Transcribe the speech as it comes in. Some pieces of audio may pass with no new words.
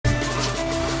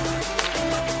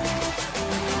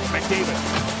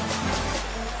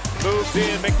McDavid. Moves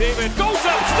in, McDavid goes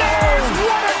upstairs!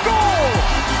 What a goal!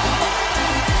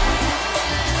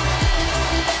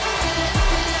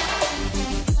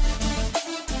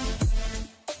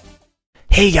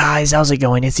 Hey guys, how's it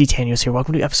going? It's Etanyos here.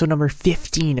 Welcome to episode number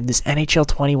 15 of this NHL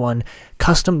 21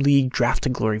 Custom League Draft to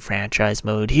Glory franchise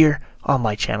mode here on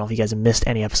my channel. If you guys have missed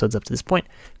any episodes up to this point,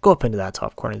 go up into that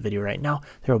top corner of the video right now.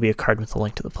 There will be a card with a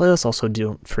link to the playlist. Also,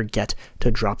 don't forget to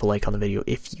drop a like on the video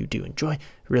if you do enjoy. It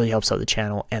really helps out the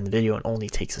channel and the video and only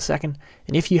takes a second.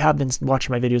 And if you have been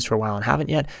watching my videos for a while and haven't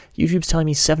yet, YouTube's telling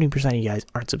me 70% of you guys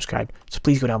aren't subscribed. So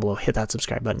please go down below, hit that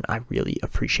subscribe button. I really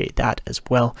appreciate that as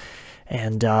well.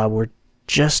 And we're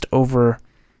just over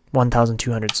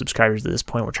 1,200 subscribers at this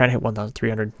point. We're trying to hit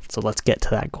 1,300, so let's get to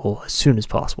that goal as soon as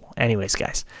possible. Anyways,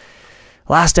 guys,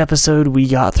 last episode we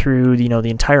got through, the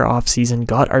entire off season,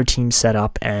 got our team set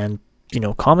up, and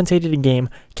commentated a game.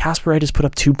 Kasparaitis put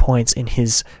up 2 points in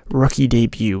his rookie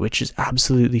debut, which is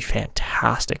absolutely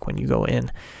fantastic when you go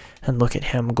in and look at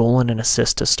him, goal and an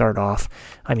assist to start off.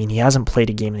 I mean, he hasn't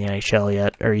played a game in the NHL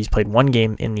yet, or he's played one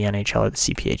game in the NHL, or the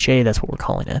CPHA, that's what we're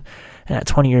calling it. And at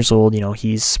 20 years old,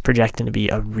 he's projecting to be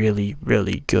a really,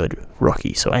 really good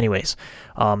rookie. So anyways,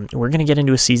 we're going to get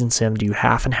into a season sim, do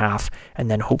half and half, and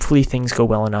then hopefully things go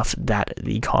well enough that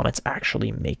the Komets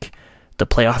actually make the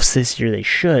playoffs this year. They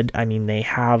should. I mean, they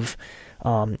have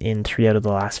in 3 out of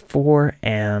the last 4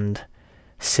 and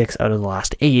 6 out of the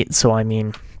last 8. So, I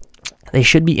mean, they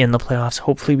should be in the playoffs.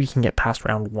 Hopefully we can get past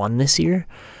round 1 this year.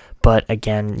 But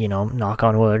again, knock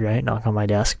on wood, right? Knock on my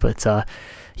desk. But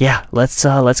yeah,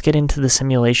 let's get into the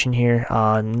simulation here.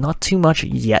 Not too much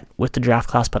yet with the draft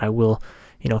class, but I will,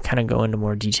 kind of go into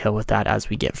more detail with that as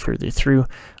we get further through.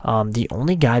 The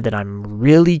only guy that I'm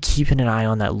really keeping an eye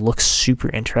on that looks super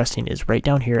interesting is right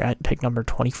down here at pick number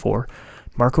 24,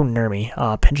 Marco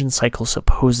Nurmi, pinch and cycle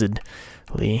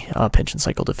supposedly, pinch and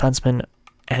cycle defenseman,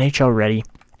 NHL ready.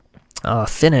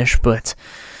 Finish, but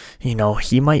he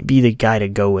might be the guy to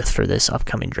go with for this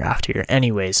upcoming draft here.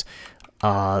 Anyways,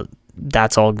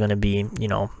 that's all going to be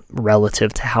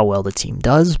relative to how well the team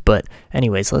does. But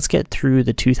anyways, let's get through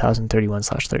the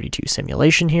 2031/32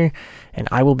 simulation here, and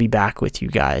I will be back with you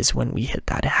guys when we hit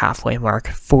that halfway mark.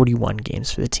 41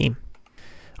 games for the team.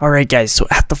 Alright guys, so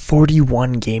at the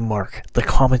 41 game mark, the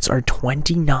Komets are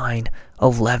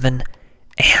 29-11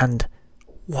 and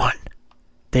 1.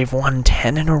 They've won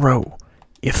 10 in a row,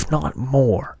 if not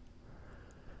more.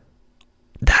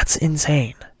 That's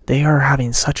insane. They are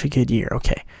having such a good year.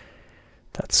 Okay,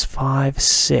 that's 5,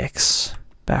 6.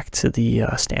 Back to the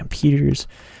Stampeders.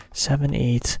 7,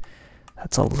 8.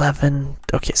 That's 11.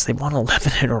 Okay, so they won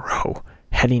 11 in a row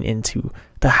heading into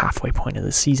the halfway point of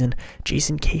the season.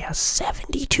 Jason K has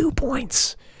 72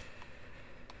 points.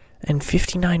 And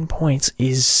 59 points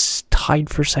is tied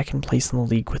for second place in the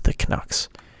league with the Canucks.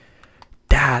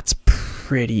 That's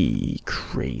pretty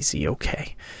crazy.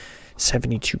 Okay,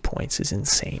 72 points is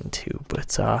insane too.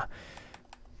 But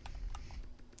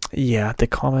yeah, the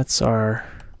Komets are.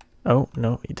 Oh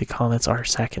no, the Komets are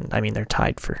second. I mean, they're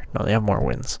tied for. No, they have more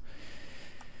wins.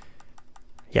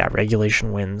 Yeah,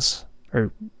 regulation wins,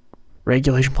 or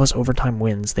regulation plus overtime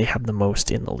wins. They have the most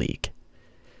in the league.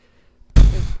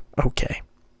 Okay,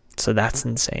 so that's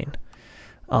insane.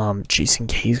 Jason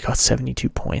K's got 72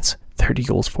 points, 30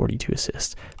 goals, 42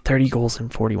 assists. 30 goals in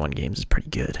 41 games is pretty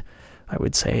good, I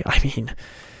would say. I mean,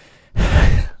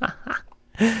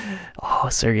 oh,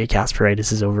 Sergei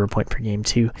Kasparaitis is over a point per game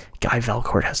too. Guy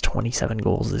Valcourt has 27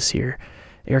 goals this year.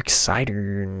 Eric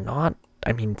Seider,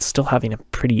 still having a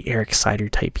pretty Eric Seider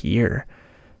type year.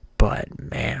 But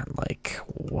man,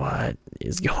 what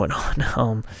is going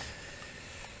on?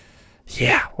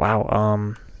 Yeah,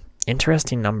 wow.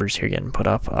 Interesting numbers here getting put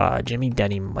up. Jimmy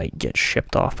Denny might get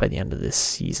shipped off by the end of this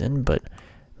season, but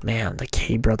man, the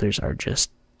K brothers are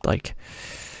just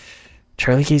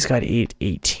Charlie K's got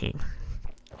 8-18.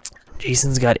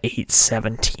 Jason's got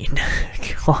 8-17.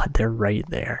 God, they're right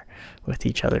there with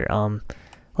each other.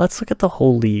 Let's look at the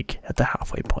whole league at the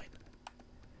halfway point.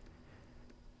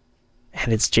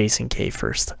 And it's Jason K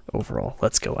first overall.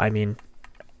 Let's go. I mean,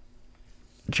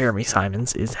 Jeremy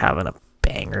Simons is having a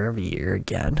banger of a year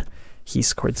again. He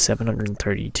scored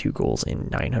 732 goals in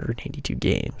 982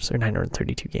 games, or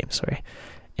 932 games, sorry.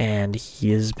 And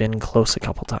he has been close a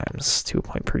couple times to a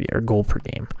point per year, or goal per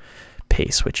game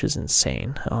pace, which is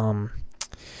insane.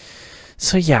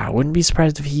 So yeah, I wouldn't be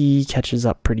surprised if he catches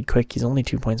up pretty quick. He's only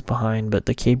 2 points behind, but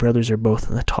the K brothers are both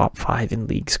in the top 5 in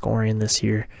league scoring this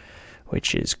year,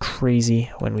 which is crazy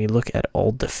when we look at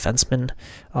all defensemen.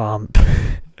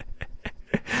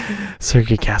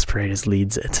 Sergei Kasparaitis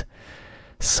leads it.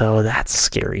 So that's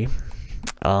scary.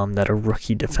 that a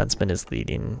rookie defenseman is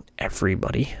leading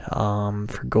everybody.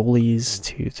 For goalies,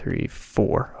 2, 3,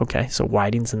 4. Okay, so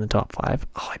Whiting's in the top 5.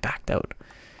 Oh, I backed out.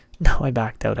 No, I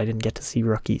backed out. I didn't get to see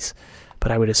rookies.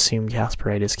 But I would assume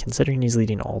Kasparaitis, considering he's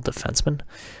leading all defensemen,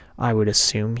 I would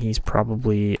assume he's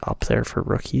probably up there for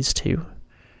rookies too.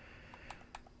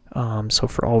 So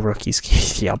for all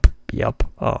rookies, yep.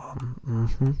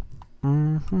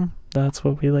 That's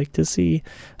what we like to see.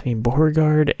 I mean,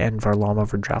 Beauregard and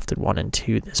Varlamov were drafted 1 and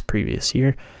 2 this previous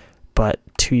year, but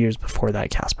 2 years before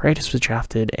that, Kasparaitis was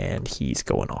drafted, and he's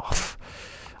going off.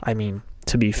 I mean,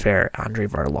 to be fair, Andrei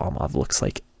Varlamov looks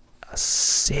like a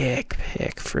sick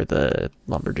pick for the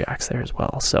Lumberjacks there as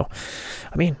well. So,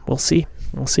 I mean, we'll see,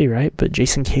 right? But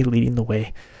Jason K leading the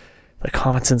way, the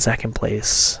Komets in second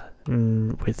place,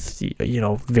 with, you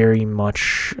know, very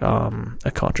much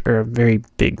a very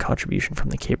big contribution from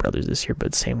the K brothers this year.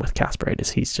 But same with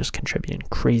Kasparaitis, he's just contributing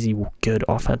crazy good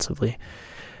offensively.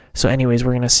 So, anyways,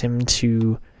 we're gonna sim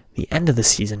to the end of the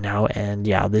season now, and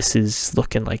yeah, this is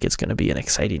looking like it's gonna be an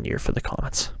exciting year for the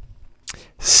Komets.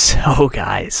 So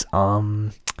guys,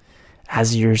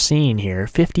 as you're seeing here,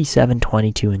 57,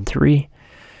 22, and 3.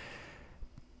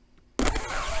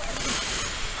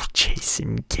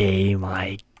 Jason K,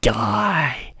 my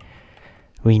guy.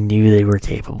 We knew they were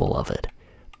capable of it,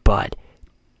 but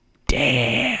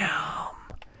damn.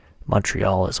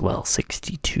 Montreal as well,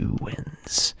 62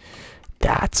 wins.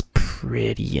 That's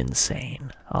pretty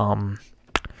insane.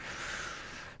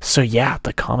 So yeah,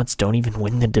 the Komets don't even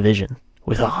win the division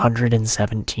with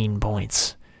 117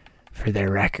 points for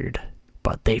their record,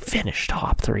 but they finished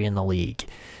top 3 in the league.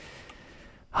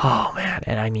 Oh man,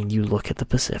 and I mean, you look at the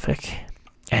Pacific,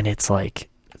 and it's like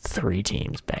 3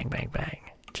 teams, bang, bang, bang,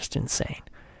 just insane.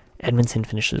 Edmonton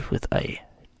finishes with a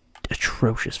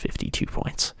atrocious 52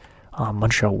 points.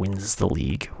 Montreal wins the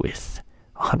league with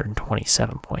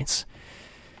 127 points.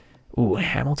 Ooh,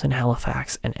 Hamilton,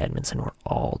 Halifax, and Edmonton were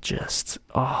all just,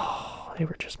 they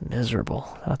were just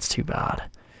miserable. That's too bad.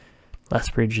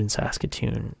 Lethbridge and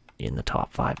Saskatoon in the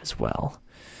top 5 as well.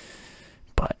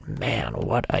 But man,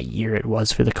 what a year it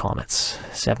was for the Komets.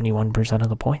 71% of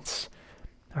the points.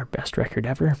 Our best record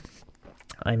ever.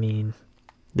 I mean,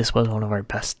 this was one of our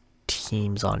best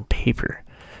teams on paper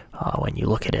when you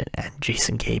look at it, and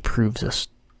Jason K proves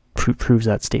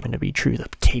that statement to be true. The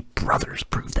K brothers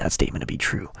proved that statement to be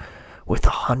true with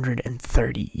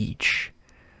 130 each.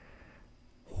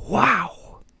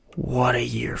 Wow. What a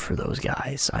year for those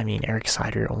guys. I mean, Eric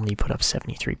Sider only put up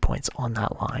 73 points on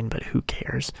that line, but who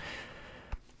cares?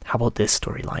 How about this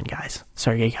storyline, guys?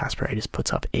 Sergei Kasparaitis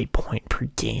puts up a point per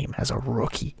game as a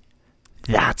rookie.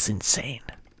 That's insane.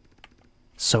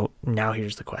 So now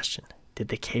here's the question. Did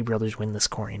the K brothers win the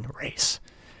scoring race?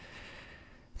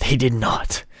 They did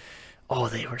not. Oh,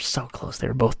 they were so close. They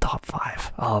were both top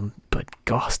 5. But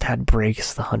Gostad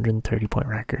breaks the 130-point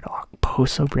record.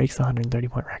 Poso breaks the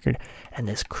 130-point record. And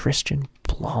this Christian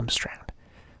Blomstrand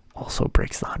also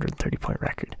breaks the 130-point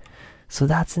record. So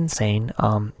that's insane.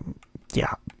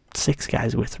 Yeah, 6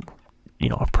 guys with, you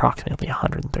know, approximately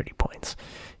 130 points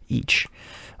each.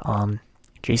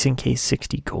 Jason K's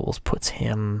 60 goals puts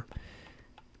him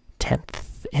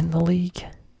 10th in the league.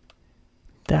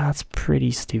 That's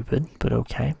pretty stupid, but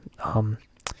okay.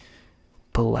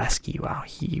 Bolesky, wow,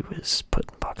 he was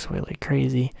putting pucks away like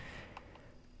crazy.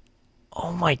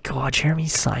 Oh my god, Jeremy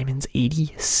Simons,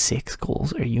 86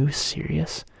 goals. Are you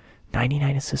serious?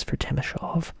 99 assists for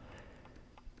Timoshov.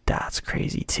 That's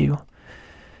crazy too.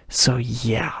 So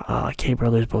yeah, K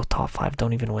brothers both top 5,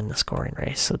 don't even win the scoring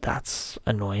race, so that's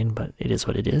annoying, but it is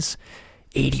what it is.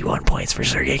 81 points for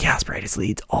Sergei Kasparaitis,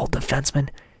 leads all defensemen.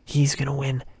 He's gonna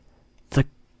win the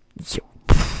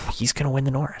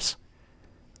Norris.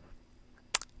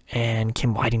 And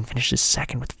Kim Whiting finishes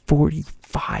second with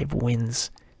 45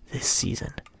 wins this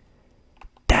season.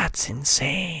 That's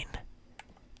insane.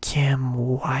 Kim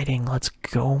Whiting, let's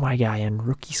go, my guy. And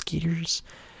rookie skaters,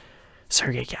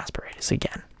 Sergei Kasparaitis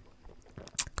again.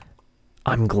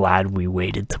 I'm glad we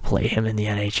waited to play him in the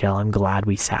NHL. I'm glad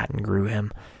we sat and grew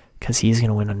him, because he's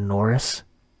going to win a Norris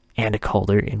and a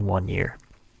Calder in 1 year.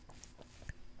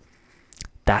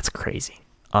 That's crazy.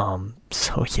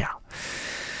 So yeah.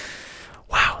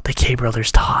 Wow, the K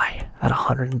brothers tie at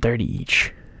 130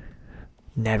 each.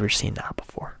 Never seen that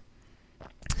before.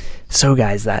 So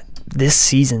guys, this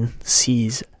season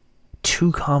sees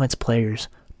 2 Komets players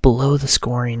blow the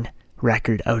scoring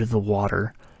record out of the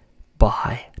water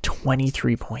by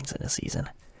 23 points in a season.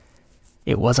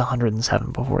 It was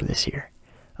 107 before this year.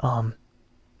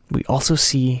 We also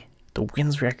see the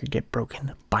wins record get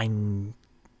broken by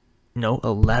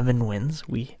 11 wins.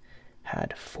 We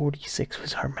had 46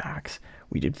 was our max.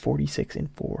 We did 46 in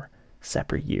 4.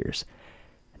 separate years.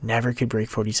 Never could break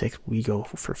 46. We go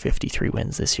for 53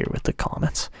 wins this year with the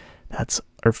Komets.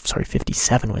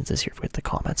 57 wins this year with the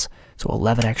Komets. So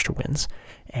 11 extra wins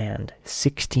and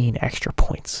 16 extra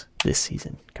points this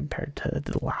season compared to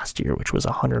the last year, which was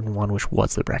 101, which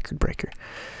was the record breaker.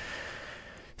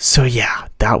 So yeah,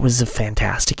 that was a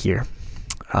fantastic year.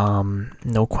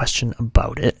 No question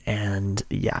about it. And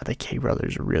yeah, the K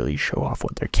brothers really show off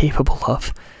what they're capable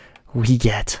of. We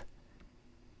get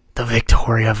the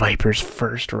Victoria Vipers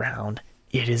first round.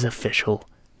 It is official.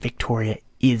 Victoria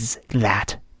is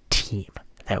that team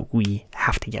that we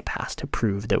have to get past to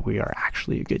prove that we are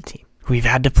actually a good team. We've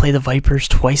had to play the Vipers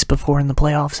twice before in the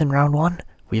playoffs in round 1.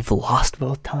 We've lost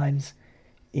both times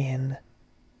in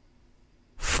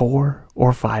 4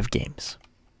 or 5 games.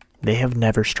 They have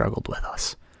never struggled with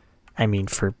us. I mean,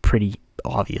 for pretty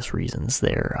obvious reasons.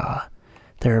 They're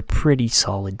a pretty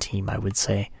solid team, I would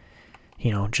say.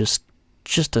 You know, just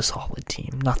a solid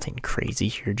team. Nothing crazy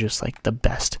here. Just like the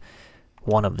best,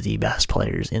 one of the best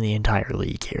players in the entire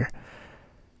league here.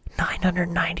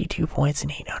 992 points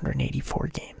in 884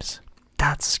 games.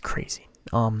 That's crazy.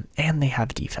 And they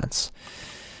have defense,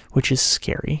 which is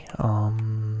scary.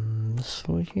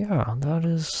 So yeah, that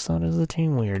is the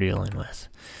team we are dealing with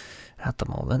at the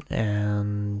moment,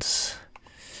 and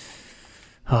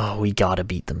we gotta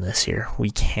beat them this year. We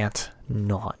can't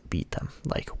not beat them.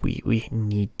 Like, we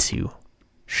need to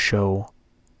show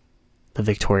the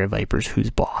Victoria Vipers who's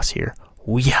boss here.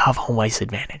 We have home ice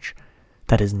advantage.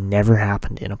 That has never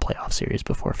happened in a playoff series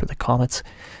before for the Komets,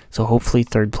 so hopefully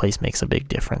third place makes a big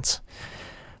difference.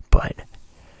 But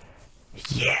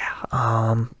yeah,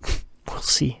 we'll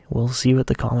see. We'll see what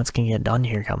the Komets can get done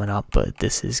here coming up, but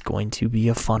this is going to be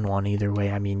a fun one either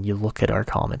way. I mean, you look at our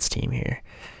Komets team here,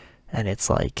 and it's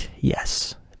like,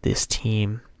 yes, this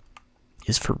team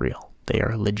is for real. They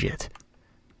are legit.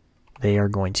 They are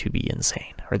going to be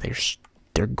insane, or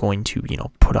they're going to, you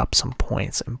know, put up some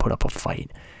points and put up a fight.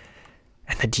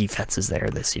 And the defense is there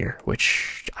this year,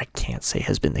 which I can't say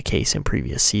has been the case in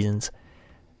previous seasons.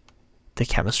 The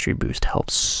chemistry boost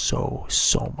helps so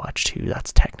much too.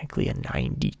 That's technically a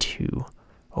 92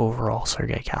 overall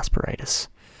Sergei Kasparaitis.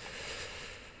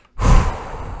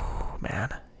 Man,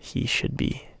 he should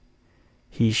be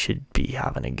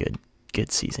having a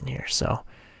good season here. So,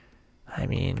 I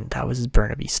mean, that was his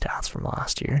Burnaby stats from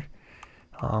last year.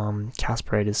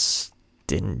 Kasparaitis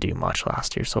didn't do much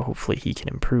last year, so hopefully he can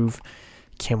improve.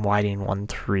 Kim Whiting won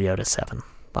 3 out of 7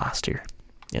 last year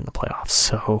in the playoffs.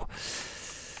 So,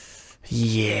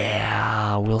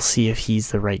 yeah, we'll see if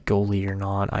he's the right goalie or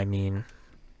not. I mean,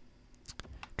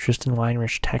 Tristan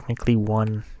Weinrich technically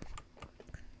won.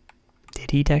 Did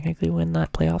he technically win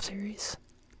that playoff series?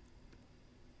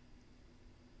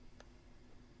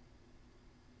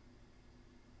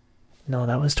 No,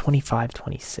 that was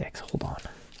 25-26. Hold on.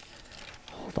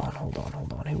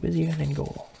 Who was even in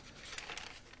goal?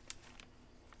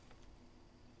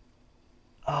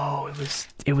 Oh,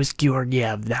 it was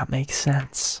Georgiev. That makes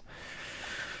sense.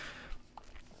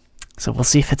 So we'll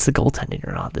see if it's the goaltending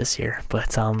or not this year,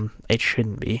 but it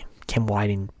shouldn't be. Kim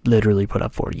Whiting literally put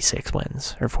up 46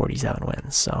 wins or 47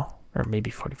 wins, so, or maybe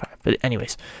 45. But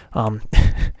anyways,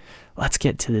 let's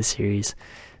get to this series.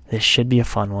 This should be a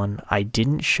fun one. I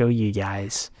didn't show you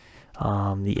guys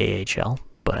the AHL,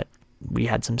 but we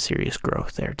had some serious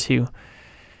growth there too.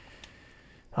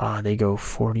 They go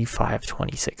 45,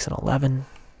 26, and 11,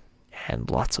 and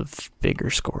lots of bigger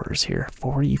scorers here.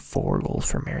 44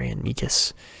 goals for Marian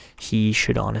Mikas. He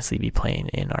should honestly be playing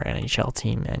in our NHL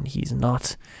team, and he's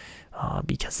not,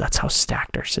 because that's how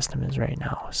stacked our system is right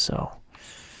now. So,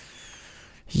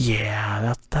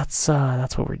 yeah, that's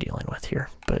what we're dealing with here,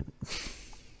 but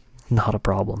not a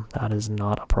problem. That is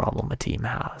not a problem a team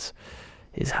has,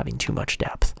 is having too much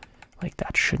depth. Like,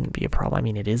 that shouldn't be a problem. I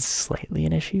mean, it is slightly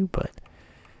an issue, but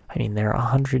I mean, they're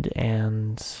 100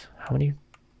 and how many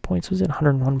points was it?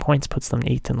 101 points puts them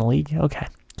 8th in the league. Okay,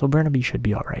 so Burnaby should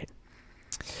be all right.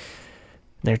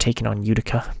 They're taking on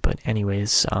Utica, but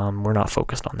anyways, we're not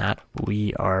focused on that.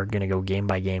 We are going to go game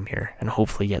by game here and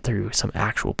hopefully get through some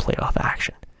actual playoff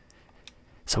action.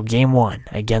 So game 1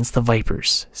 against the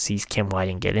Vipers sees Kim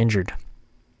Whiting get injured.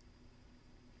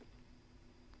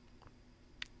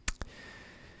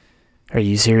 Are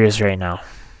you serious right now?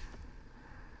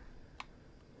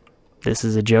 This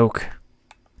is a joke.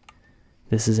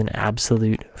 This is an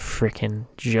absolute freaking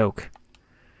joke.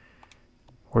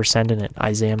 We're sending it.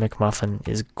 Isaiah McMuffin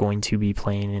is going to be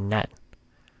playing in net.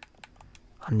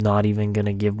 I'm not even going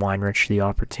to give Weinrich the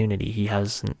opportunity. He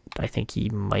hasn't, I think he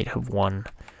might have won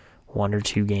 1 or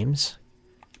 2 games.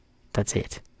 That's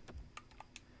it.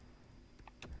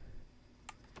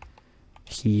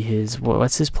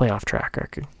 What's his playoff track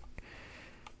record?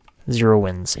 0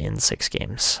 wins in 6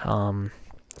 games.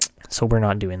 So we're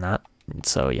not doing that.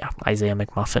 So yeah, Isaiah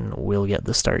McMuffin will get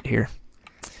the start here.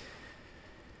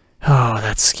 Oh,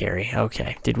 that's scary.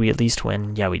 Okay, did we at least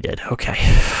win? Yeah, we did. Okay.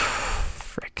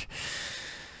 Frick.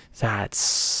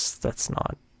 That's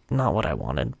not what I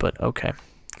wanted, but okay.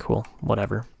 Cool.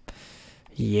 Whatever.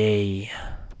 Yay.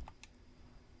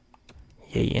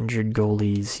 Yay, injured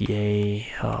goalies.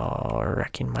 Yay. Oh,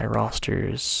 wrecking my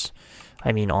rosters.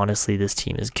 I mean, honestly, this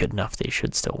team is good enough. They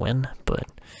should still win, but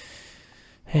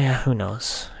yeah, who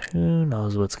knows? Who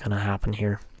knows what's going to happen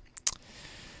here?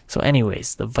 So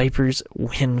anyways, the Vipers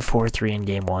win 4-3 in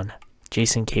Game 1.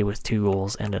 Jason K with 2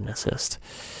 goals and an assist.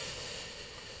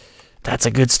 That's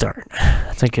a good start.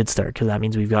 That's a good start because that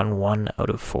means we've gotten 1 out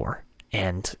of 4.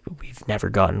 And we've never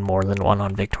gotten more than 1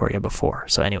 on Victoria before.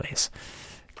 So anyways,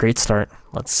 great start.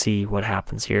 Let's see what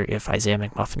happens here. If Isaiah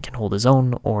McMuffin can hold his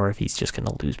own or if he's just going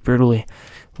to lose brutally.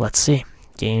 Let's see.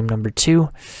 Game number 2.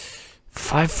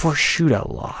 5-4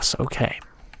 shootout loss. Okay.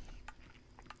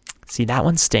 See, that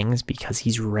one stings because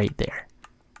he's right there.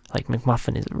 Like,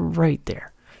 McMuffin is right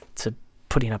there to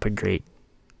putting up a great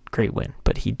win.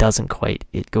 But he doesn't quite.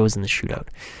 It goes in the shootout.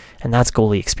 And that's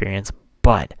goalie experience.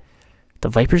 But the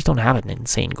Vipers don't have an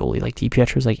insane goalie. Like,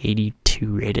 CPHA was like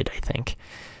 82 rated, I think.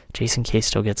 Jason K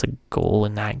still gets a goal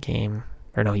in that game.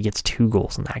 Or no, he gets 2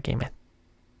 goals in that game.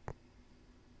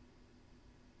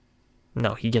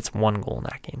 No, he gets 1 goal in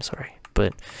that game, sorry.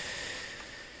 But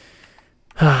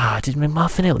did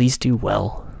McMuffin at least do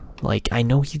well? Like, I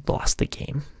know he lost the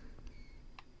game.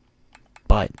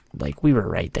 But, like, we were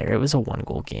right there. It was a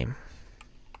 1-goal game.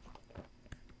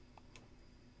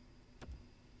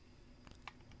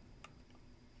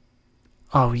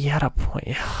 Oh, he had a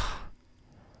point.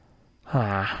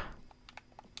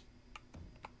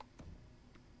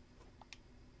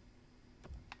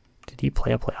 Did he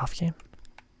play a playoff game?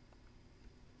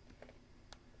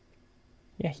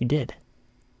 Yeah, he did.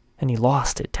 And he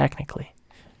lost it, technically.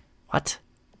 What?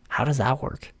 How does that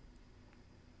work?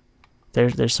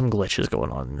 There's some glitches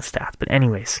going on in the stats. But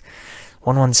anyways,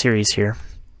 1-1 series here.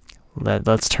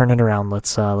 Let's turn it around.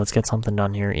 Let's get something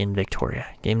done here in Victoria.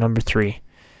 Game number 3.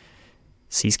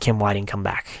 Sees Kim Whiting come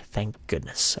back. Thank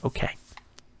goodness. Okay.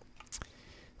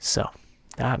 So,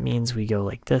 that means we go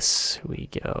like this. We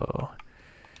go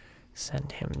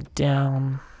send him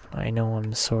down. I know,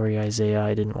 I'm sorry, Isaiah.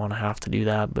 I didn't want to have to do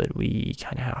that, but we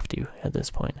kind of have to at this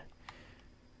point.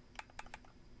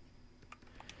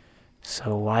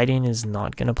 So Whiting is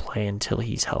not going to play until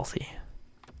he's healthy,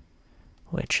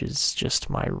 which is just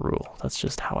my rule. That's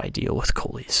just how I deal with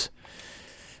goalies.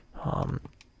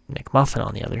 McMuffin,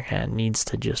 on the other hand, needs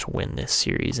to just win this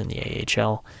series in the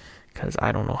AHL, because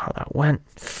I don't know how that went.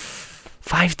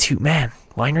 5-2, man.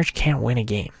 Weinrich can't win a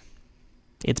game.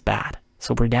 It's bad.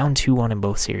 So we're down 2-1 in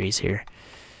both series here.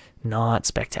 Not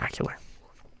spectacular.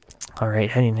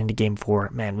 Alright, heading into Game 4.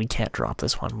 Man, we can't drop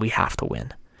this one. We have to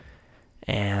win.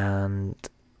 And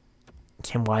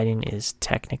Kim Whiting is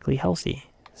technically healthy.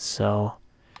 So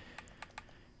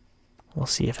we'll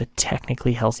see if a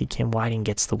technically healthy Kim Whiting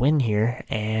gets the win here.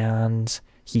 And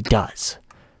he does.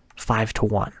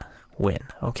 5-1 win.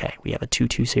 Okay, we have a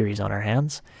 2-2 series on our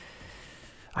hands.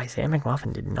 Isaiah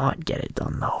McMuffin did not get it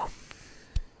done, though.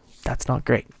 That's not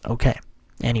great. Okay.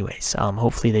 Anyways,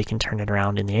 hopefully they can turn it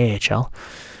around in the AHL.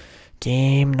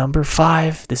 Game number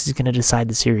 5. This is going to decide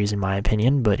the series, in my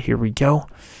opinion, but here we go.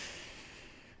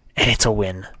 And it's a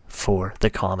win for the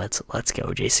Komets. Let's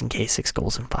go. Jason K, 6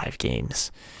 goals in 5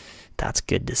 games. That's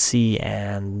good to see,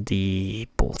 and the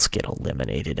Bolts get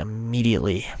eliminated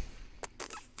immediately.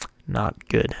 Not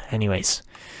good. Anyways,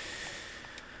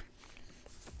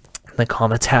 the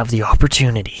Komets have the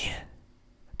opportunity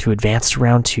to advance to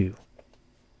round 2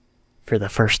 for the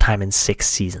first time in 6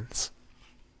 seasons.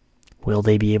 Will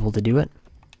they be able to do it?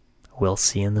 We'll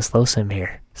see in the slow sim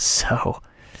here. So,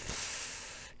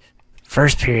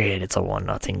 first period, it's a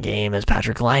 1-0 game as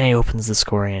Patrick Laine opens the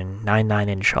scoring 9-9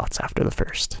 in shots after the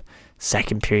first.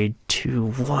 Second period,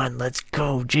 2-1. Let's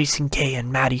go. Jason K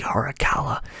and Matty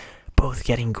Harakala both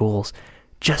getting goals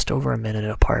just over a minute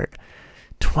apart.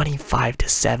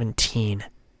 25-17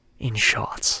 in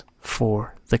shots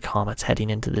for the Komets heading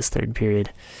into this third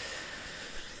period.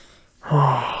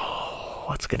 Oh,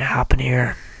 what's going to happen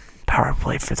here? Power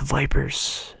play for the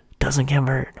Vipers. Doesn't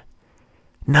convert.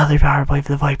 Another power play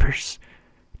for the Vipers.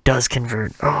 Does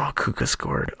convert. Oh, Kuka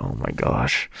scored. Oh my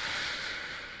gosh.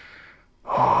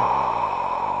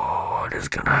 Oh, what is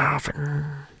going to happen?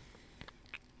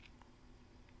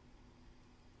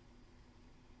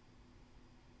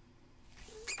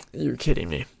 You're kidding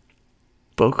me.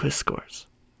 Boca scores.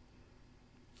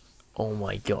 Oh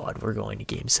my god, we're going to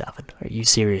game 7. Are you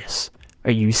serious?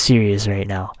 Are you serious right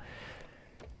now?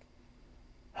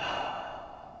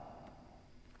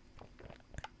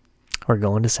 We're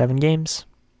going to 7 games.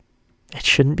 It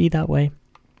shouldn't be that way,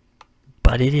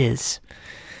 but it is.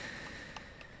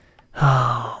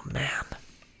 Oh man.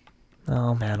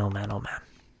 Oh man, oh man, oh man.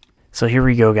 So here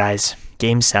we go, guys.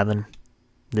 Game 7.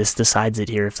 This decides it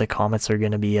here if the Komets are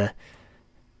going to be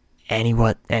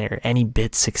any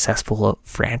bit successful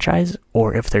franchise,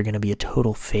 or if they're going to be a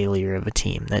total failure of a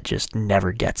team that just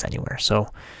never gets anywhere. So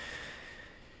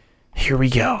here we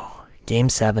go. Game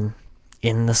 7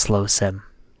 in the slow sim.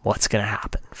 What's going to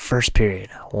happen? First period,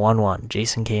 1-1.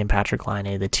 Jason Kay and Patrick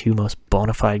Laine, the two most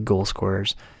bona fide goal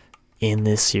scorers in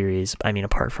this series. I mean,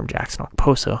 apart from Jackson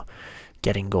Okposo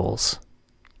getting goals.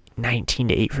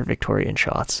 19-8 for Victoria in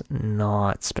shots.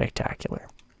 Not spectacular.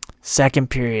 Second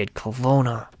period,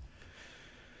 Kelowna.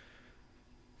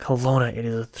 It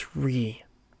is a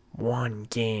 3-1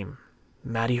 game.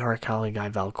 Matty Harkala, Guy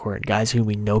Valcourt, guys who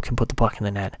we know can put the puck in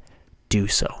the net, do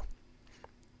so.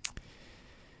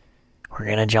 We're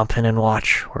going to jump in and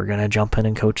watch. We're going to jump in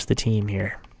and coach the team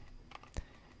here.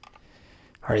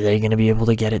 Are they going to be able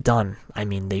to get it done? I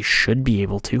mean, they should be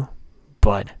able to,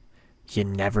 but you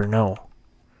never know.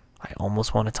 I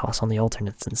almost want to toss on the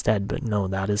alternates instead, but no,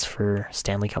 that is for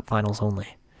Stanley Cup Finals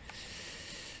only.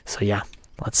 So yeah,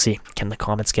 let's see. Can the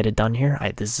Komets get it done here?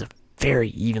 This is a very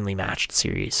evenly matched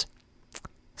series,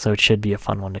 so it should be a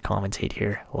fun one to commentate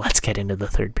here. Let's get into the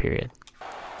third period.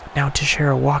 Now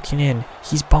Teixeira walking in.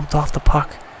 He's bumped off the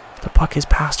puck. The puck is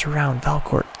passed around.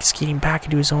 Valcourt skating back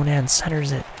into his own end,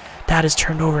 centers it. That is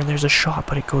turned over and there's a shot,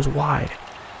 but it goes wide.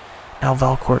 Now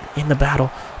Valcourt in the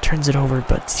battle, turns it over,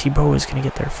 but Thibault is going to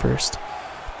get there first.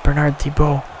 Bernard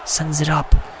Thibault sends it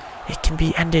up. It can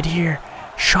be ended here.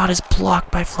 Shot is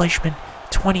blocked by Fleischmann.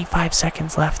 25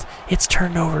 seconds left. It's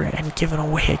turned over and given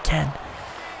away again.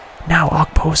 Now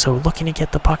Okposo looking to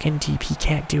get the puck in deep. He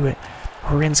can't do it.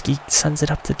 Horinski sends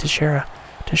it up to Teixeira.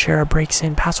 Teixeira breaks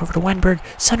in, pass over to Wenberg,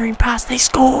 centering pass, they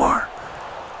score!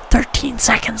 13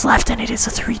 seconds left and it is a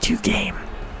 3-2 game.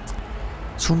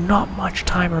 So not much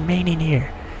time remaining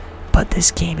here. But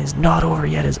this game is not over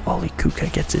yet as Olli Kuka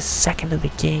gets his second of the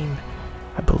game,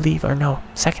 I believe, or no,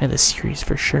 second of the series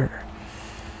for sure.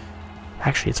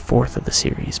 Actually, it's fourth of the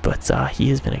series, but he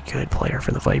has been a good player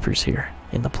for the Vipers here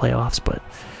in the playoffs, but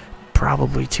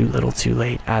probably too little too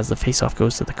late as the faceoff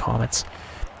goes to the Komets.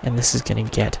 And this is going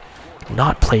to get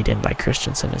not played in by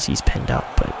Christensen as he's pinned up,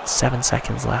 but 7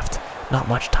 seconds left. Not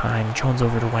much time. Jones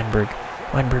over to Wenberg.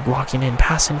 Wenberg walking in,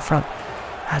 pass in front.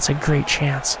 That's a great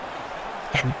chance.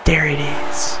 And there it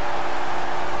is.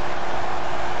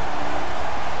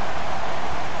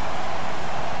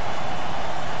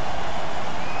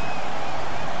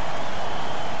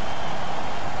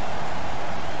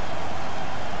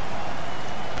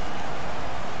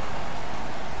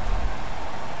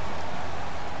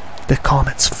 The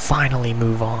Komets finally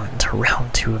move on to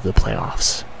round 2 of the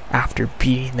playoffs after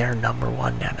beating their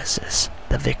 #1 nemesis,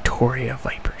 the Victoria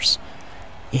Vipers,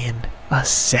 in a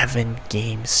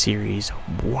 7-game series.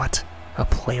 What a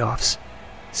playoffs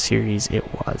series it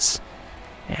was.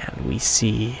 And we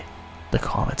see the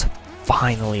Komets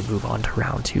finally move on to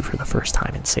round 2 for the first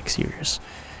time in 6 years.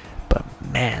 But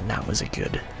man, that was a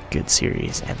good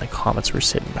series, and the Komets were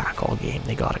sitting back all game.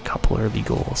 They got a couple early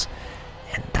goals,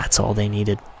 and that's all they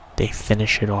needed. They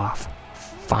finish it off,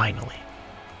 finally.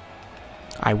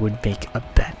 I would make a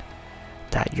bet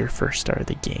that your first star of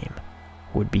the game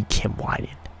would be Kim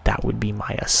Wyden. That would be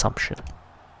my assumption.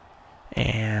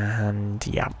 And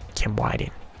yeah, Kim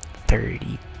Wyden,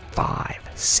 35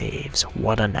 saves.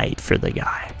 What a night for the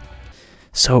guy.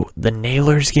 So the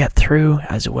Nailers get through,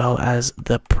 as well as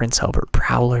the Prince Albert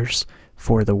Prowlers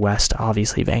for the West.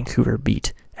 Obviously, Vancouver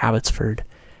beat Abbotsford.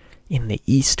 In the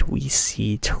East, we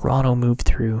see Toronto move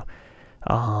through.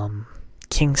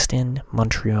 Kingston,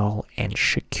 Montreal, and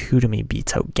Chicoutimi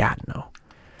beats out Gatineau.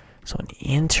 So an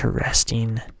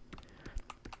interesting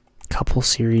couple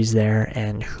series there.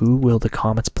 And who will the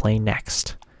Komets play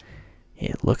next?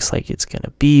 It looks like it's going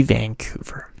to be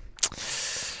Vancouver.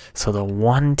 So the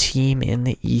one team in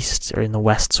the East, or in the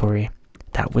West, sorry,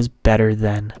 that was better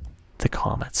than the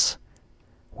Komets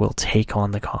will take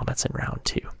on the Komets in round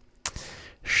 2.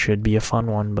 Should be a fun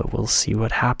one, but we'll see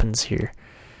what happens here.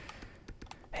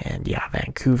 And yeah,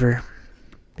 Vancouver,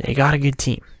 they got a good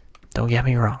team. Don't get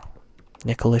me wrong.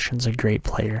 Nicolishin's a great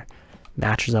player.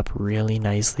 Matches up really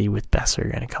nicely with Besser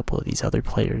and a couple of these other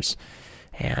players.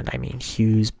 And I mean,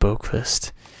 Hughes,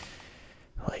 Boqvist,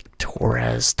 like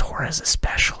Torres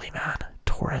especially, man.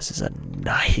 Torres is a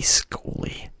nice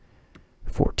goalie.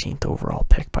 14th overall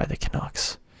pick by the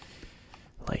Canucks.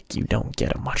 Like, you don't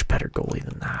get a much better goalie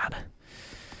than that.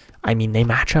 I mean, they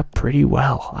match up pretty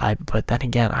well. But then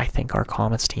again, I think our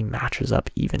Komets team matches up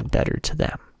even better to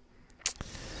them.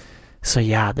 So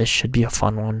yeah, this should be a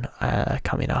fun one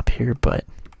coming up here, but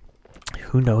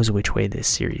who knows which way this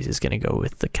series is going to go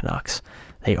with the Canucks.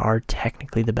 They are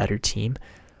technically the better team.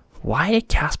 Why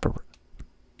Casper?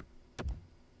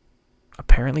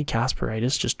 Apparently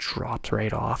Kasperitis just dropped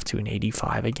right off to an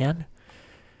 85 again.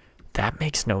 That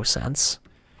makes no sense.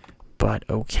 But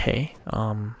okay.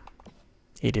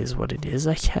 It is what it is,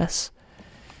 I guess.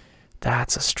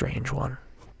 That's a strange one.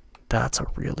 That's a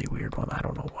really weird one. I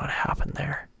don't know what happened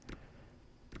there.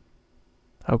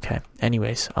 Okay.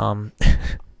 Anyways,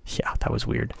 yeah, that was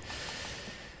weird.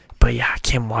 But yeah,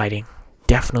 Kim Whiting,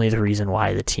 definitely the reason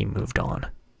why the team moved on.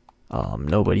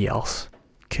 Nobody else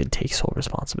could take sole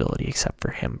responsibility except for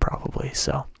him, probably.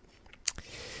 So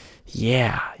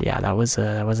yeah, that was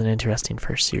an interesting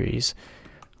first series.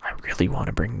 I really want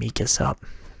to bring Mikas up.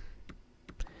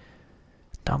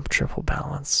 Dump triple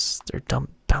balance, or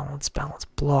dump balance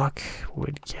block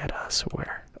would get us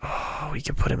where? Oh, we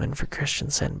could put him in for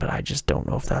Christensen, but I just don't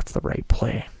know if that's the right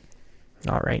play.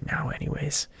 Not right now,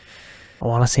 anyways. I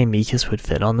want to say Mikas would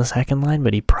fit on the second line,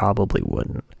 but he probably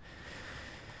wouldn't.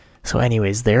 So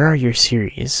anyways, there are your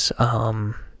series.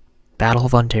 Battle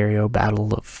of Ontario,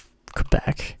 Battle of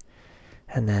Quebec,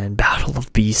 and then Battle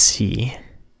of BC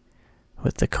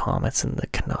with the Komets and the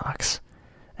Canucks.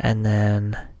 And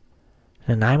then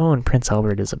Nanaimo and Prince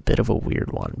Albert is a bit of a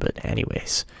weird one, but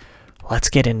anyways, let's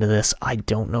get into this. I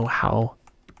don't know how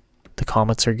the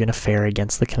Komets are going to fare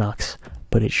against the Canucks,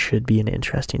 but it should be an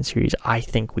interesting series. I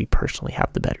think we personally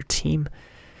have the better team,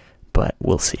 but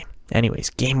we'll see.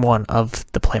 Anyways, game 1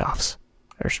 of the playoffs,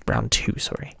 or round 2,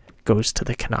 sorry, goes to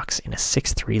the Canucks in a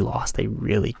 6-3 loss. They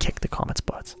really kicked the Komets'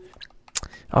 butts.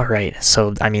 Alright,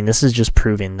 so, I mean, this is just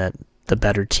proving that the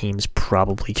better team's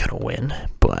probably going to win,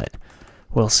 but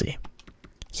we'll see.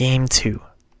 Game 2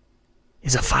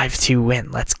 is a 5-2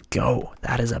 win. Let's go.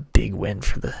 That is a big win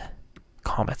for the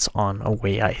Komets on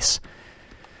away ice.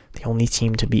 The only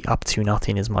team to be up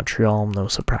 2-0 is Montreal. No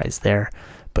surprise there.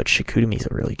 But Chicoutimi's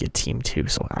a really good team too,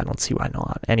 so I don't see why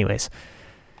not. Anyways,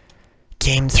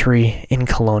 Game 3 in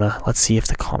Kelowna. Let's see if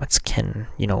the Komets can,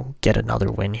 get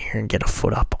another win here and get a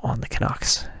foot up on the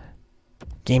Canucks.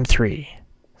 Game 3,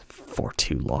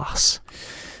 4-2 loss.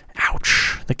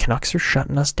 Ouch. The Canucks are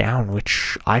shutting us down,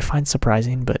 which I find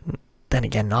surprising, but then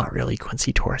again, not really.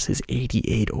 Quincy Torres is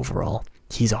 88 overall.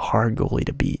 He's a hard goalie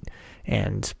to beat,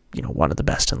 and, one of the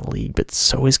best in the league, but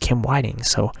so is Kim Whiting,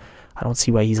 so I don't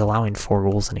see why he's allowing 4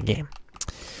 goals in a game.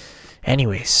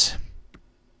 Anyways,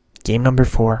 game number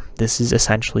 4. This is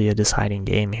essentially a deciding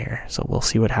game here, so we'll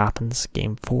see what happens.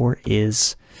 Game 4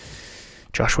 is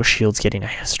Joshua Shields getting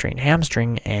a strained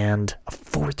hamstring and a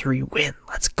 4-3 win.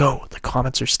 Let's go. The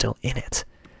Komets are still in it.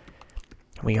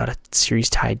 We got a series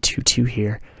tied 2-2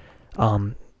 here.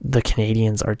 The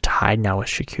Canadians are tied now with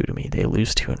Chicoutimi. They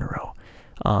lose 2 in a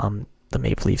row. The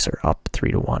Maple Leafs are up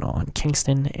 3-1 on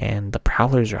Kingston, and the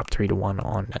Prowlers are up 3-1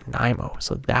 on Nanaimo.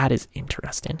 So that is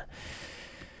interesting.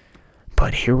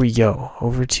 But here we go,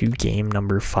 over to game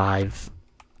number 5.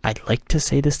 I'd like to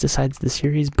say this decides the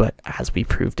series, but as we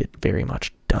proved, it very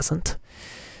much doesn't.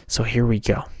 So here we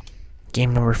go.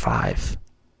 Game number 5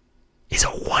 is a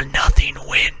 1-0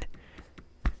 win.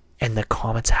 And the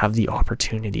Komets have the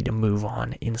opportunity to move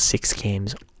on in 6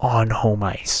 games on home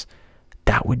ice.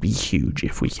 That would be huge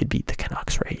if we could beat the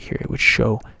Canucks right here. It would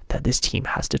show that this team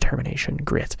has determination,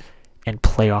 grit, and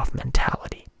playoff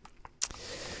mentality.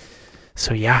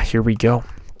 So yeah, here we go.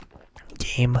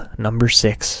 Game number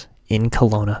 6 in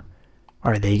Kelowna.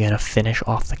 Are they going to finish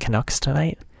off the Canucks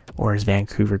tonight? Or is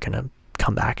Vancouver going to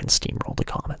come back and steamroll the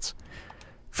Komets?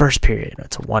 First period,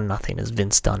 it's a 1-0 as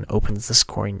Vince Dunn opens the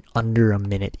scoring under a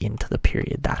minute into the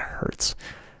period. That hurts.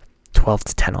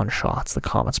 12-10 on shots. The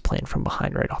Komets playing from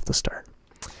behind right off the start.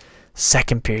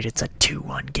 Second period, it's a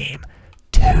 2-1 game.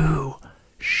 2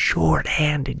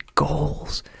 short-handed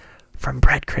goals from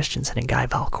Brett Christensen and Guy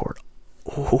Valcourt.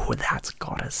 Oh, that's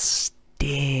gotta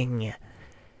sting.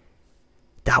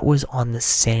 That was on the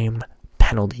same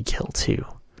penalty kill too.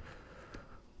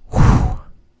 Whew.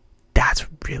 That's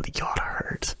really gotta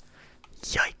hurt.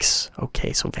 Yikes.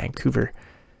 Okay, so Vancouver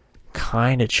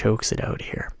kind of chokes it out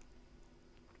here.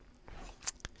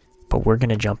 But we're going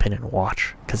to jump in and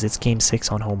watch, because it's game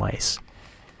 6 on home ice.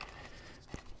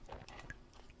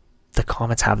 The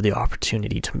Komets have the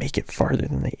opportunity to make it farther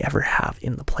than they ever have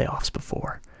in the playoffs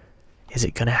before. Is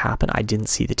it going to happen? I didn't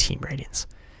see the team ratings.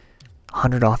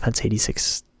 100 offense,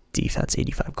 86 defense,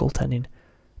 85 goaltending,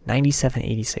 97,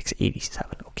 86,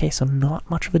 87. Okay, so not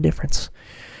much of a difference.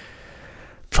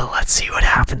 But let's see what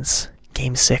happens.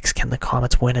 Game 6, can the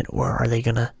Komets win it, or are they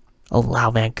going to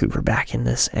allow Vancouver back in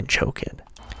this and choke it?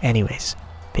 Anyways,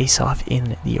 face-off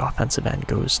in the offensive end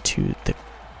goes to the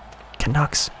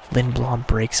Canucks. Lindblom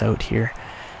breaks out here,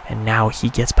 and now he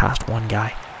gets past one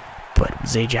guy, but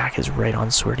Zajac is right on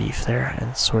Sordif there,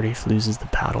 and Sordif loses the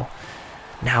battle.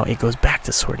 Now it goes back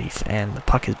to Sordif, and the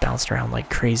puck is bounced around like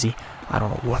crazy. I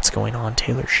don't know what's going on.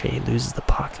 Taylor Shea loses the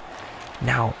puck.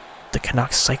 Now the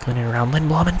Canucks cycling it around.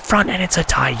 Lindblom in front, and it's a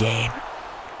tie game.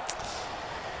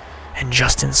 And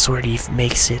Justin Sordif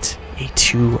makes it a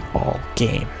 2-all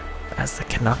game as the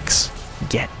Canucks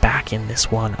get back in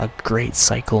this one. A great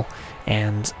cycle,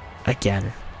 and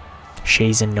again,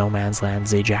 Shea's in no man's land.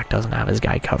 Zajac doesn't have his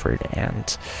guy covered, and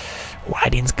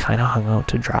Whiting's kind of hung out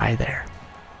to dry there.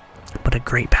 But a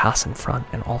great pass in front,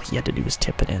 and all he had to do was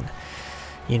tip it in.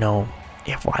 You know,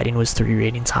 if Whiting was 3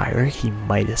 ratings higher, he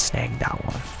might have snagged that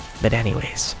one. But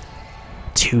anyways,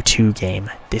 2-2 game.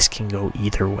 This can go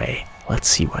either way. Let's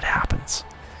see what happens.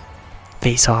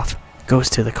 Face-off goes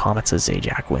to the Komets as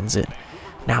Zajac wins it.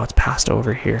 Now it's passed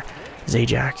over here.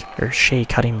 Shea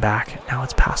cutting back. Now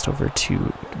it's passed over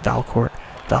to Valcourt.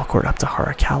 Valcourt up to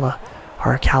Harakala.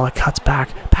 Harakala cuts back.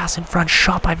 Pass in front.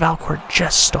 Shot by Valcourt.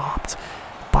 Just stopped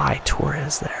by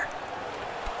Torres there.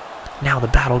 Now the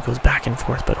battle goes back and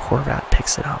forth, but Horvat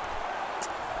picks it up.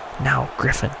 Now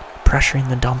Griffin pressuring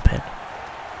the dump in.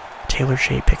 Taylor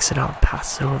Shea picks it up,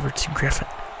 passes it over to Griffin.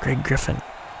 Greg Griffin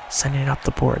sending it up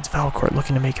the boards. Valcourt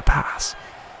looking to make a pass.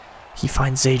 He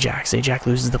finds Zajac. Zajac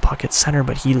loses the puck at center,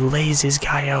 but he lays his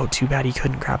guy out. Too bad he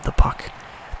couldn't grab the puck.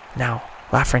 Now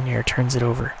Lafreniere turns it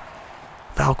over.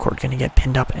 Valcourt going to get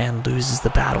pinned up and loses the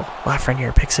battle.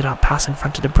 Lafreniere picks it up, pass in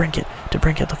front to DeBrincat.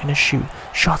 DeBrincat looking to shoot.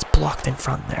 Shot's blocked in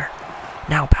front there.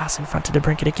 Now pass in front to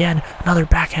DeBrincat again. Another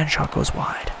backhand shot goes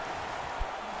wide.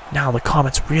 Now the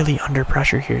Komets really under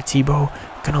pressure here. Thibault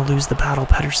gonna lose the battle.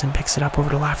 Pettersson picks it up over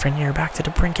to Lafreniere, back to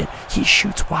DeBrincat. He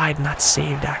shoots wide, and that's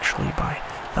saved actually by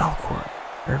Valcourt,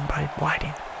 or by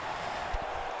Whiting.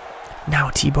 Now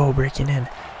Thibault breaking in,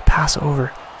 pass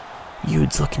over.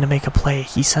 Yude's looking to make a play.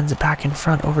 He sends it back in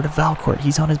front over to Valcourt.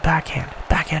 He's on his backhand.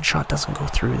 Backhand shot doesn't go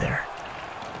through there.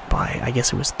 By, I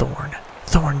guess it was Thorne.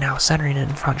 Thorne now centering it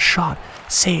in front. Shot.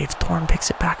 Save. Thorne picks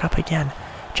it back up again.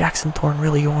 Jackson Thorne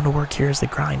really going to work here as the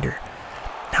grinder.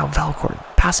 Now Valcourt.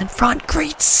 Pass in front.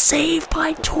 Great save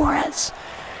by Torres.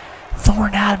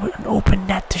 Thorne had an open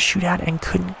net to shoot at and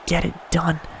couldn't get it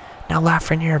done. Now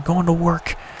Lafreniere going to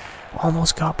work.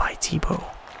 Almost got by Thibault.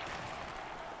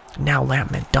 Now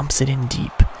Lampman dumps it in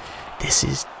deep. This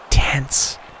is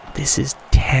tense. This is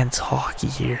tense hockey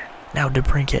here. Now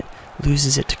DeBrincat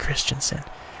loses it to Christensen.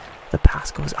 The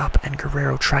pass goes up and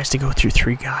Guerrero tries to go through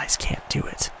 3 guys. Can't do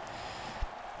it.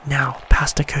 Now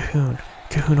pass to Cahoon.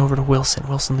 Cahoon over to Wilson.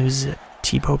 Wilson loses it.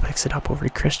 Thibault picks it up over to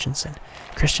Christensen.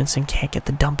 Christensen can't get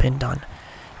the dump in done.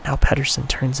 Now Pettersson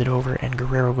turns it over and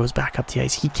Guerrero goes back up the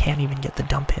ice. He can't even get the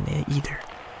dump in either.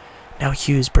 Now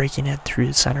Hughes breaking it through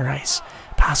the center ice.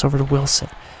 Pass over to Wilson.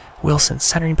 Wilson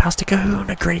centering pass to Cahoon.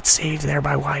 A great save there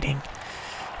by Whiting.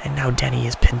 And now Denny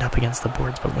is pinned up against the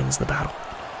boards but wins the battle.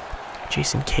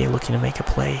 Jason Kay looking to make a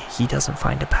play. He doesn't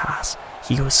find a pass.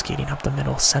 He goes skating up the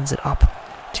middle, sends it up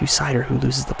to Sider, who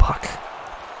loses the puck.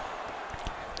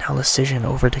 Now Lecision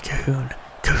over to Cahoon.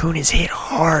 Cahoon is hit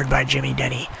hard by Jimmy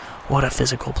Denny. What a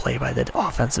physical play by the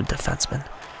offensive defenseman.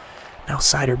 Now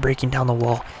Sider breaking down the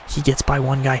wall. He gets by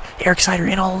one guy. Eric Sider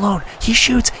in all alone. He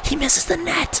shoots. He misses the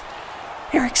net.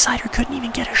 Eric Sider couldn't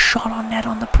even get a shot on net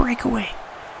on the breakaway.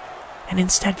 And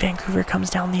instead Vancouver comes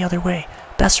down the other way.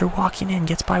 Besser walking in,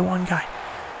 gets by one guy.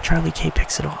 Charlie K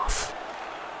picks it off.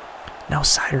 Now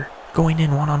Sider going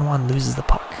in one-on-one, loses the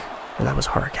puck. Or that was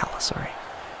Harakala, sorry.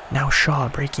 Now Shaw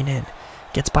breaking in,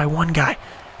 gets by one guy.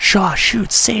 Shaw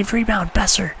shoots, save, rebound.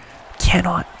 Besser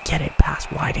cannot get it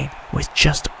past Whiting with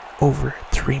just over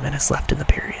 3 minutes left in the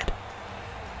period.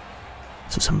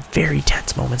 So some very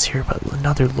tense moments here, but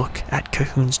another look at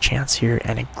Cahoon's chance here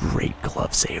and a great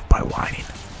glove save by Whiting.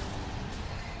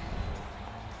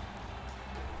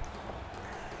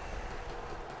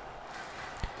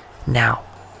 Now,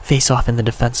 face-off in the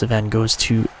defensive end goes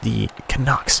to the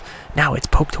Canucks. Now it's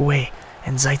poked away,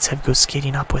 and Zaitsev goes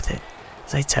skating up with it.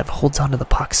 Zaitsev holds onto the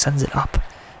puck, sends it up.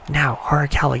 Now,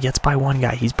 Harakala gets by one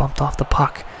guy. He's bumped off the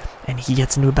puck, and he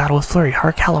gets into a battle with Fleury.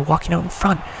 Harakala walking out in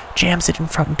front, jams it in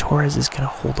front, and Torres is going to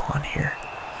hold on here.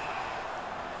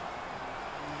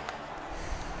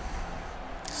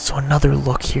 So another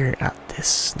look here at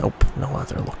this. Nope, no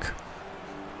other look.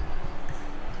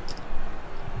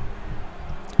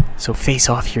 So face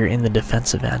off here in the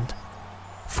defensive end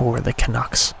for the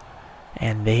Canucks.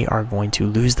 And they are going to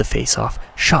lose the face off.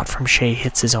 Shot from Shea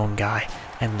hits his own guy.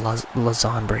 and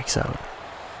Lazan breaks out.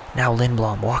 Now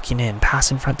Lindblom walking in,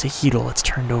 pass in front to Hedel, it's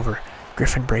turned over.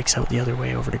 Griffin breaks out the other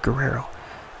way over to Guerrero.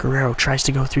 Guerrero tries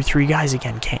to go through 3 guys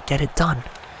again, can't get it done.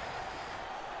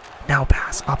 Now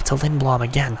pass up to Lindblom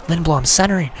again. Lindblom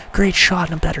centering, great shot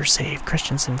and a better save.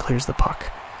 Christensen clears the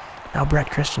puck. Now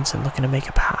Brett Christensen looking to make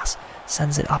a pass.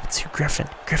 Sends it up to Griffin.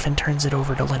 Griffin turns it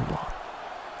over to Lindblom.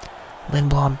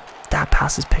 Lindblom, that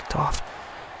pass is picked off.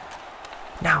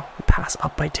 Now, pass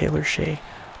up by Taylor Shea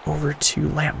over to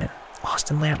Lampman.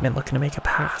 Austin Lampman looking to make a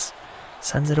pass.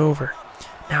 Sends it over.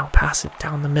 Now pass it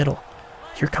down the middle.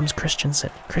 Here comes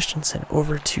Christensen. Christensen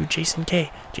over to Jason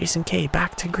Kay. Jason Kay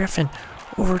back to Griffin.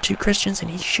 Over to Christensen.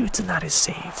 He shoots and that is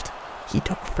saved. He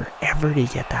took forever to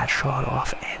get that shot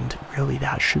off, and really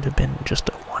that should have been just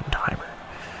a one-timer.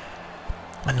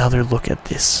 Another look at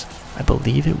this. I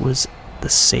believe it was the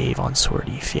save on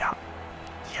Sordif. Yeah,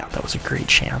 that was a great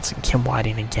chance. And Kim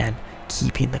Whiting again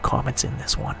keeping the Komets in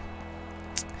this one.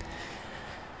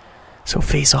 So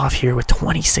face off here with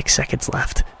 26 seconds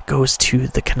left goes to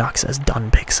the Canucks as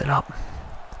Dunn picks it up.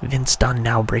 Vince Dunn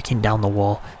now breaking down the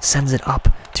wall, sends it up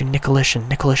to Nicolishin.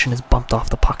 Nicolishin is bumped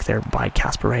off the puck there by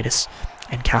Kasparaitis,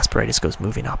 and Kasparaitis goes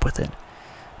moving up with it.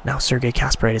 Now Sergei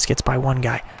Kasparaitis gets by one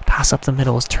guy. Pass up the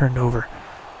middle is turned over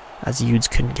as Udes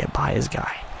couldn't get by his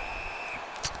guy.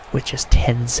 With just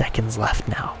 10 seconds left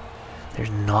now.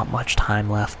 There's not much time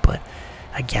left, but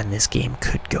again, this game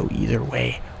could go either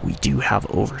way. We do have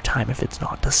overtime if it's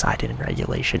not decided in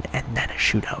regulation, and then a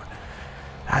shootout,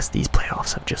 as these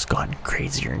playoffs have just gotten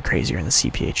crazier and crazier in the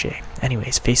CPHA.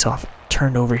 Anyways, face-off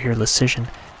turned over here. Lecision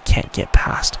can't get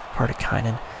past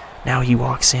Hartikainen. Now he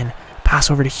walks in.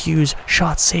 Pass over to Hughes.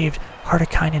 Shot saved.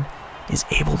 Hartikainen is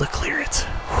able to clear it.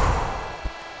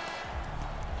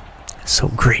 So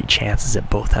great chances at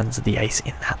both ends of the ice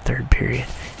in that third period,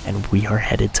 and we are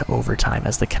headed to overtime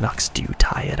as the Canucks do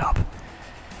tie it up.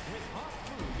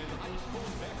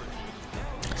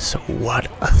 So what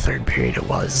a third period it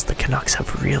was. The Canucks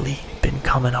have really been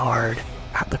coming hard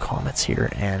at the Komets here,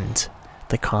 and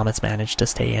the Komets managed to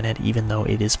stay in it even though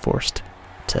it is forced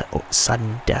to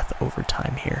sudden death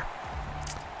overtime here.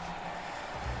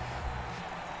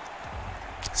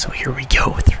 So here we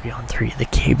go, 3-on-3. The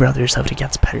K brothers out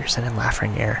against Pettersson and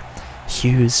Lafreniere.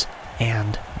 Hughes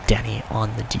and Denny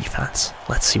on the defense.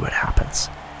 Let's see what happens.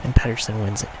 And Pettersson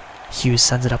wins it. Hughes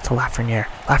sends it up to Lafreniere.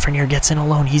 Lafreniere gets in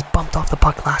alone. He's bumped off the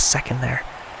puck last second there.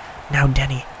 Now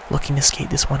Denny looking to skate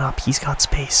this one up. He's got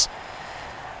space.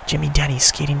 Jimmy Denny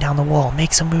skating down the wall.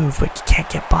 Makes a move, but can't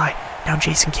get by. Now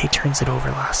Jason K turns it over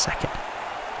last second.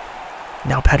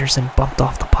 Now Pettersson bumped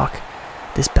off the puck.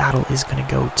 This battle is going to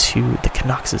go to the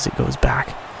Canucks as it goes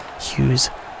back. Hughes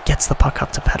gets the puck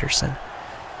up to Pettersson.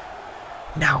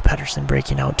 Now Pettersson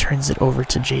breaking out, turns it over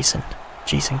to Jason.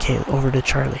 Jason K over to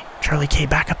Charlie. Charlie K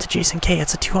back up to Jason K.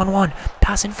 It's a 2-on-1.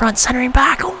 Pass in front, centering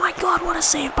back. Oh my god, what a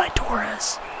save by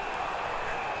Torres.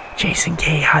 Jason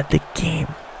K had the game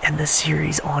and the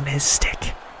series on his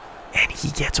stick, and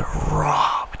he gets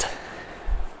robbed.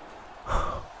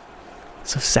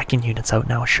 So second unit's out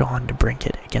now. Sean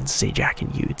DeBrincat against Zajac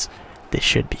and Udes. This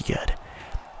should be good.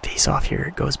 Face off here.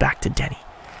 It goes back to Denny.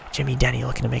 Jimmy Denny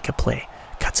looking to make a play.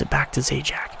 Cuts it back to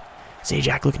Zajac.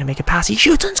 Zajac looking to make a pass. He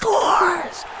shoots and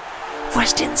scores!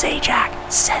 Weston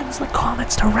Zajac sends the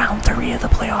Komets to round 3 of the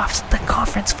playoffs, the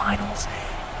conference finals,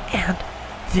 and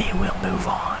they will move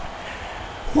on.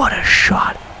 What a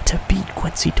shot to beat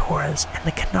Quincy Torres, and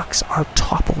the Canucks are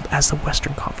toppled as the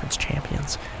Western Conference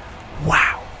champions.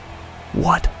 Wow.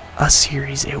 What a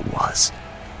series it was,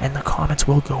 and the Komets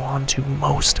will go on to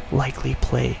most likely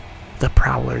play the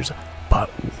Prowlers, but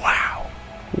wow,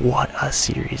 what a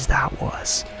series that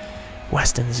was.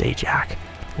 Weston Zajac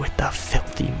with the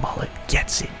filthy mullet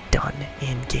gets it done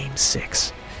in Game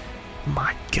 6.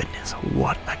 My goodness,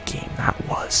 what a game that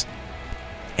was.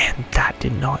 And that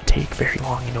did not take very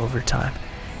long in overtime.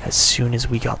 As soon as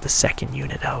we got the second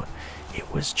unit out,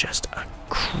 it was just a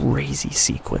crazy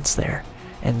sequence there.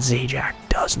 And Zajac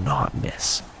does not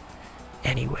miss.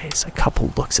 Anyways, a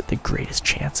couple looks at the greatest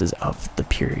chances of the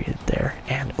period there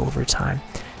and overtime.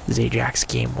 Zajac's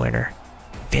game winner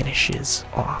finishes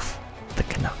off the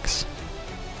Canucks.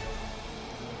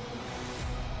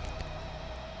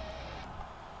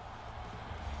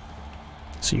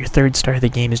 So your third star of the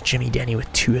game is Jimmy Denny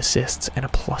with 2 assists and a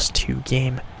 +2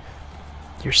 game.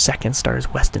 Your second star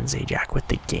is Weston Zajac with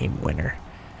the game winner.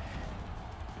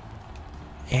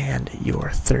 And your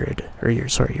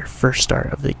first star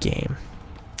of the game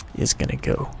is going to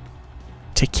go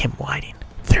to Kim Whiting.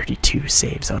 32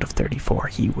 saves out of 34.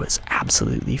 He was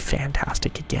absolutely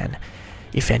fantastic again.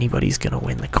 If anybody's going to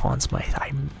win the Conn Smythe,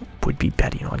 I would be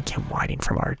betting on Kim Whiting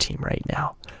from our team right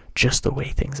now. just the way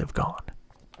things have gone.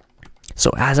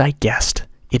 So as I guessed,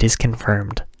 it is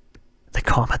confirmed. The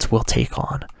Komets will take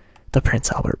on the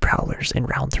Prince Albert Prowlers in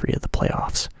round 3 of the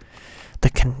playoffs.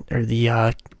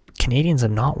 The Canadians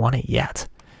have not won it yet.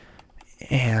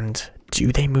 And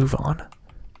do they move on?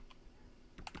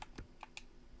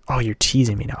 Oh, you're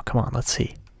teasing me now. Come on, let's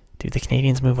see. Do the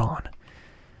Canadians move on?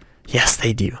 Yes,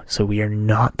 they do. So we are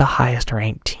not the highest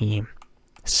ranked team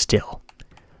still.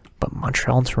 But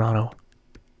Montreal and Toronto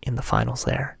in the finals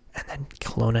there. And then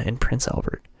Kelowna and Prince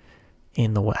Albert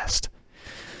in the West.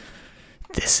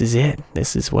 This is it.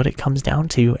 This is what it comes down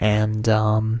to. And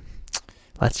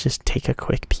let's just take a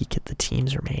quick peek at the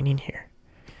teams remaining here.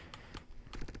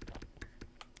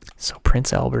 So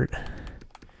Prince Albert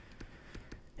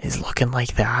is looking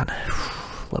like that.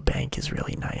 LeBanc is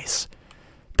really nice.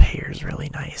 Payer's really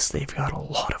nice. They've got a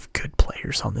lot of good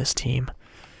players on this team.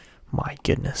 My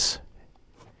goodness.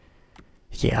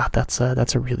 Yeah, that's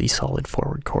a really solid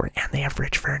forward core. And they have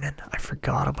Rich Vernon. I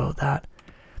forgot about that.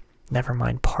 Never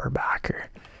mind Parback or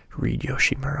Reed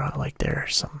Yoshimura. Like there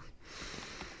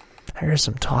are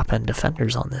some top end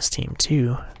defenders on this team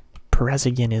too. Perez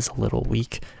again is a little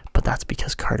weak, but that's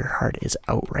because Carter Hart is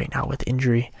out right now with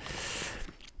injury.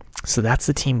 So that's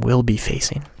the team we'll be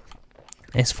facing.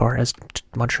 As far as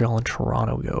Montreal and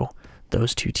Toronto go,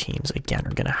 those two teams again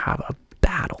are going to have a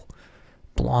battle.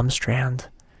 Blomstrand,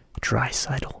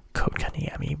 Draisaitl,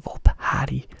 Kotkaniemi,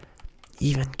 Volpatti,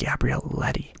 even Gabriel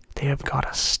Leddy. They have got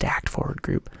a stacked forward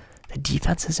group. The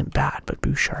defense isn't bad, but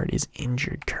Bouchard is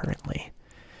injured currently.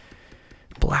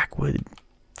 Blackwood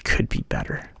could be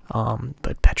better,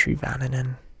 but Petri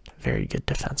Vananen, very good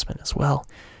defenseman as well.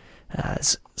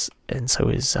 And so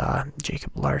is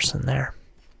Jacob Larson there.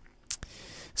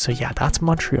 So yeah, that's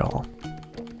Montreal.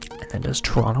 And then does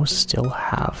Toronto still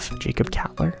have Jacob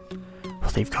Cattler?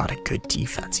 Well, they've got a good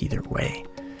defense either way.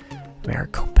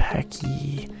 Marek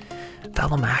Kopecky,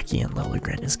 Valimaki, and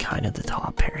Liljegren is kind of the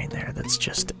top pairing there. That's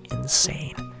just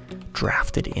insane.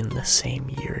 Drafted in the same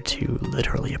year to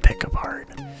literally a pick apart.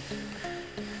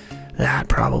 That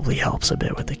probably helps a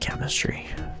bit with the chemistry.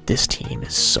 This team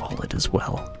is solid as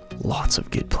well. Lots of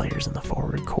good players in the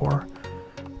forward core.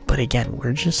 But again,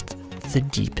 we're just the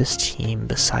deepest team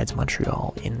besides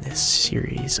Montreal in this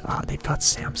series. They've got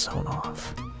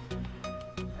Samsonov.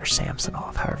 Or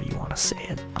Samsonov, however you want to say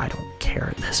it. I don't care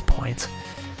at this point.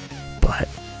 But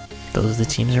those are the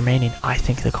teams remaining. I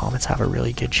think the Komets have a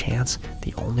really good chance.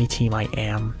 The only team I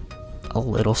am a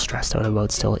little stressed out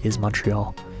about still is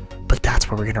Montreal. But that's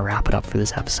where we're going to wrap it up for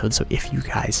this episode. So if you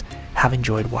guys have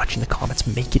enjoyed watching the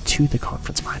Komets make it to the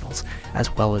conference finals,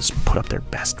 as well as put up their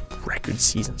best record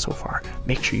season so far,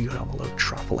 make sure you go down below,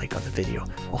 drop a like on the video.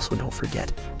 Also, don't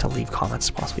forget to leave comments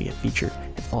to possibly get featured.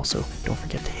 And also, don't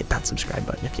forget to hit that subscribe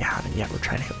button if you haven't yet. We're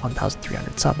trying to hit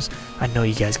 1,300 subs. I know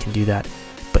you guys can do that.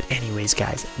 But anyways,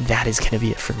 guys, that is going to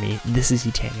be it for me. This is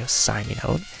Etanyos signing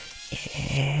out.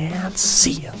 And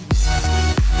see ya.